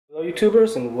Hello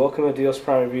YouTubers, and welcome to Dios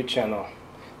Prime Review channel.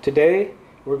 Today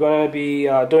we're going to be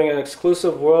doing an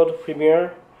exclusive world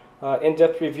premiere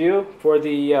in-depth review for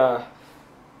the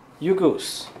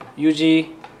Ugoos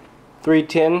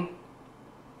Ug310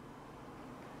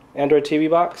 Android TV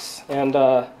box, and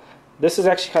this is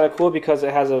actually kind of cool because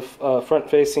it has a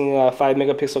front-facing 5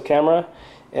 megapixel camera,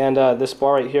 and this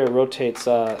bar right here rotates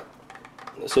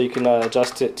so you can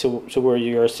adjust it to where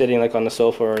you're sitting, like on the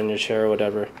sofa or in your chair or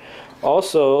whatever.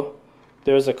 Also,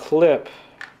 there's a clip,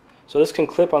 so this can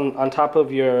clip on top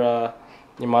of your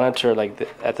monitor, like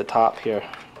at the top here,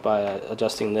 by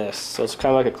adjusting this. So it's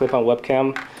kind of like a clip-on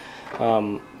webcam,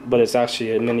 but it's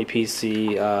actually a mini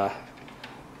PC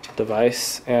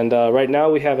device. And right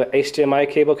now we have an HDMI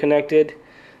cable connected,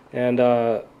 and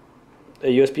a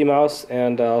USB mouse,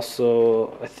 and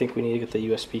also I think we need to get the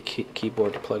USB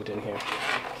keyboard plugged in here.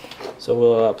 So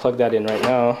we'll plug that in right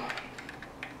now.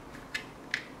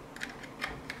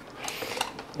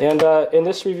 And in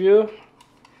this review,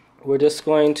 we're just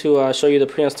going to show you the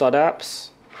pre-installed apps,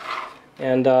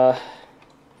 and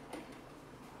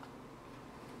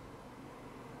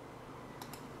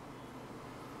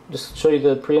just show you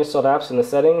the pre-installed apps and the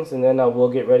settings, and then we'll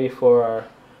get ready for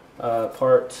our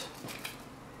part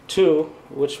 2,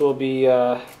 which will be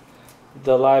the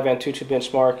live Antutu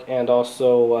benchmark and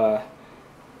also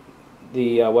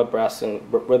the web browsing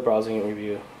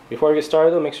review. Before we get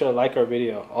started though, make sure to like our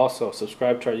video. Also,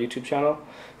 subscribe to our YouTube channel.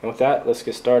 And with that, let's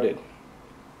get started.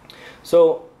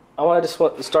 So, I want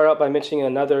to start out by mentioning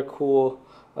another cool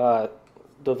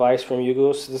device from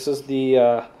Ugoos. This is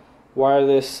the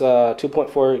wireless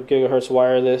 2.4 gigahertz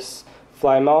wireless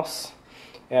fly mouse.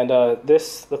 And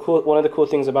one of the cool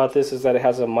things about this is that it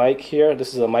has a mic here.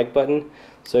 This is a mic button.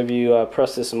 So if you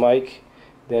press this mic,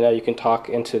 then you can talk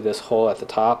into this hole at the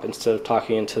top instead of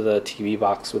talking into the TV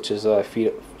box, which is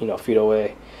feet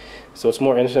away. So it's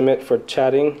more intimate for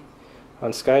chatting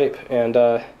on Skype. And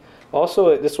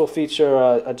also, this will feature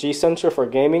a G sensor for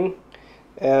gaming,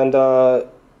 and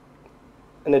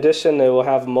in addition, it will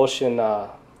have motion.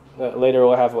 Later, it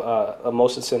will have a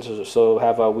motion sensor, so it will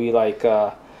have a Wii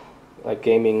like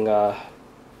gaming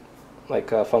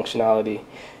functionality.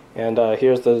 And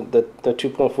here's the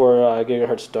 2.4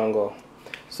 gigahertz dongle.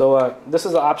 So this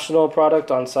is an optional product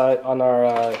on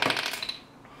our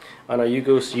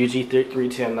Ugoos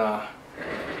Ug310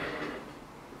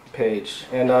 page,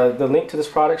 and the link to this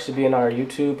product should be in our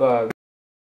YouTube.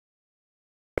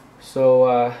 So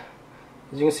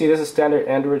as you can see, this is standard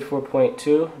Android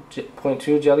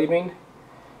 4.2 Jelly Bean,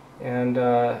 and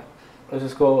let's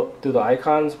just go through the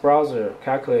icons: browser,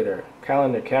 calculator,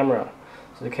 calendar, camera.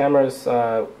 So the camera is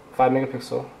 5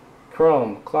 megapixel,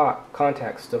 Chrome, clock,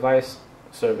 contacts, device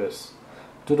service,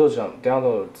 doodle jump,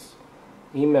 downloads,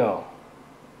 email,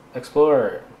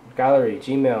 Explorer, gallery,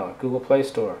 Gmail, Google Play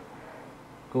Store,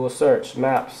 Google Search,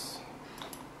 Maps.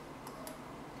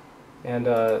 And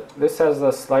this has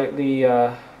a slightly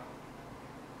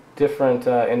different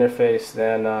interface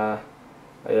than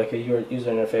like a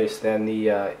user interface than the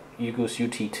Ugoos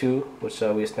UT2, which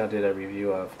we just now did a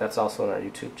review of. That's also on our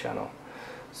YouTube channel.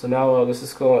 So now let's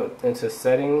just go into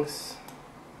settings.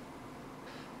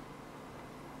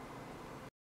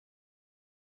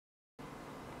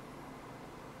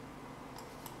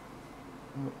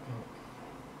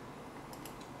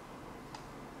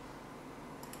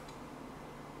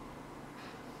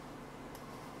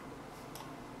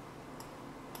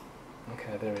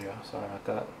 Okay, there we go. Sorry about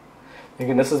that.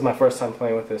 Again, this is my first time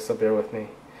playing with this, so bear with me.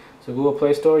 So Google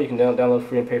Play Store, you can download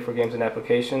free and pay for games and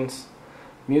applications.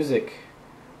 Music,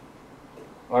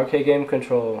 arcade game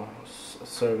control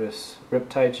service,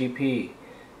 Riptide GP,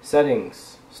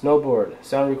 settings, snowboard,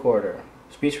 sound recorder,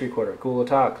 speech recorder, Google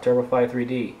Talk, TurboFly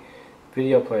 3D,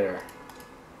 video player,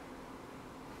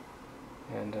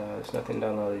 and there's nothing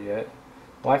downloaded yet.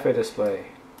 Wi-Fi display,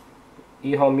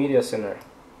 eHome Media Center.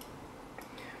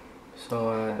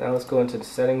 So now let's go into the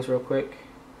settings real quick.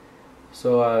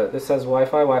 So this has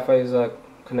Wi-Fi. Wi-Fi is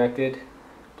connected.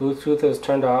 Bluetooth is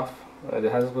turned off. It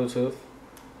has Bluetooth.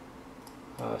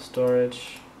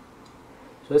 Storage.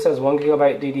 So this has 1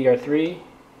 gigabyte DDR3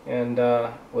 and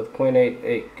with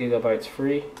 0.88 gigabytes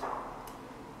free,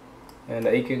 and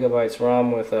 8 gigabytes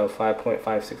ROM with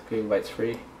 5.56 gigabytes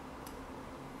free.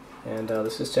 And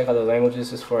let's just check out the languages.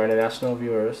 This is for international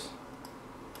viewers.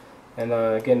 And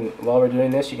again, while we're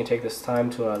doing this, you can take this time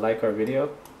to like our video.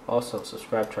 Also,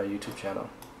 subscribe to our YouTube channel.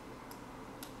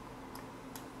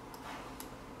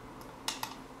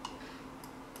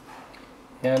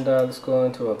 And let's go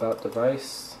into About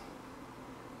Device.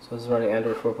 So this is running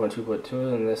Android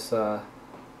 4.2.2, and this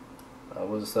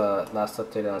was last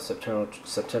updated on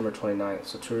September 29th,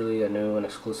 so truly a new and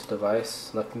exclusive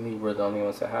device. Luckily, we're the only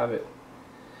ones that have it.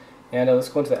 And let's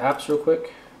go into the apps real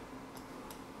quick.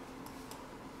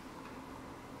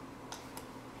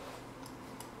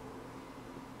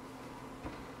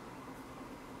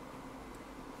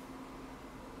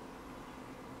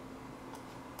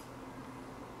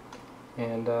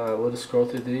 And we'll just scroll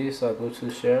through these.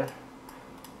 Bluetooth share.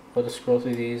 We'll just scroll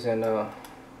through these, and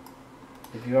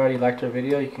if you already liked our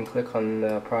video, you can click on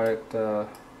the product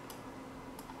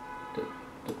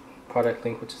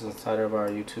link, which is inside of our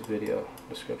YouTube video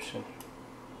description.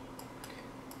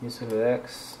 Music with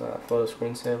X, photo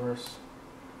screensavers,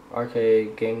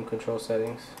 Rk game control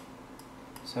settings,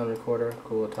 sound recorder,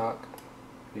 Google Talk,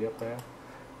 video player.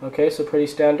 Okay, so pretty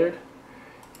standard.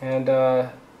 And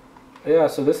yeah,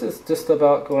 so this is just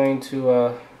about going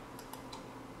to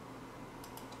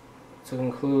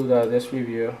conclude this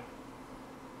review.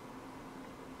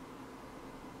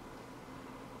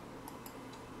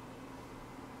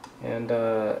 And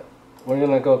we're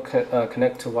going to go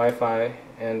connect to Wi-Fi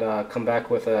and come back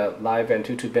with a live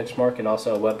Antutu benchmark and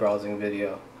also a web browsing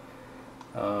video.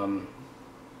 Because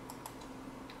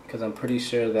I'm pretty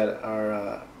sure that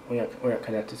we aren't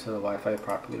connected to the Wi-Fi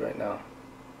properly right now.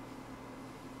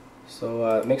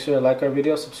 So make sure to like our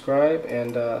video, subscribe,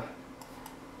 and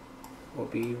we'll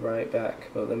be right back.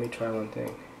 But let me try one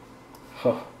thing.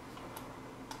 Oh.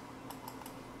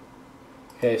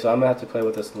 Okay, so I'm going to have to play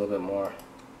with this a little bit more.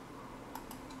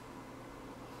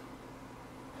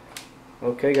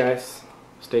 Okay guys,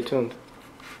 stay tuned.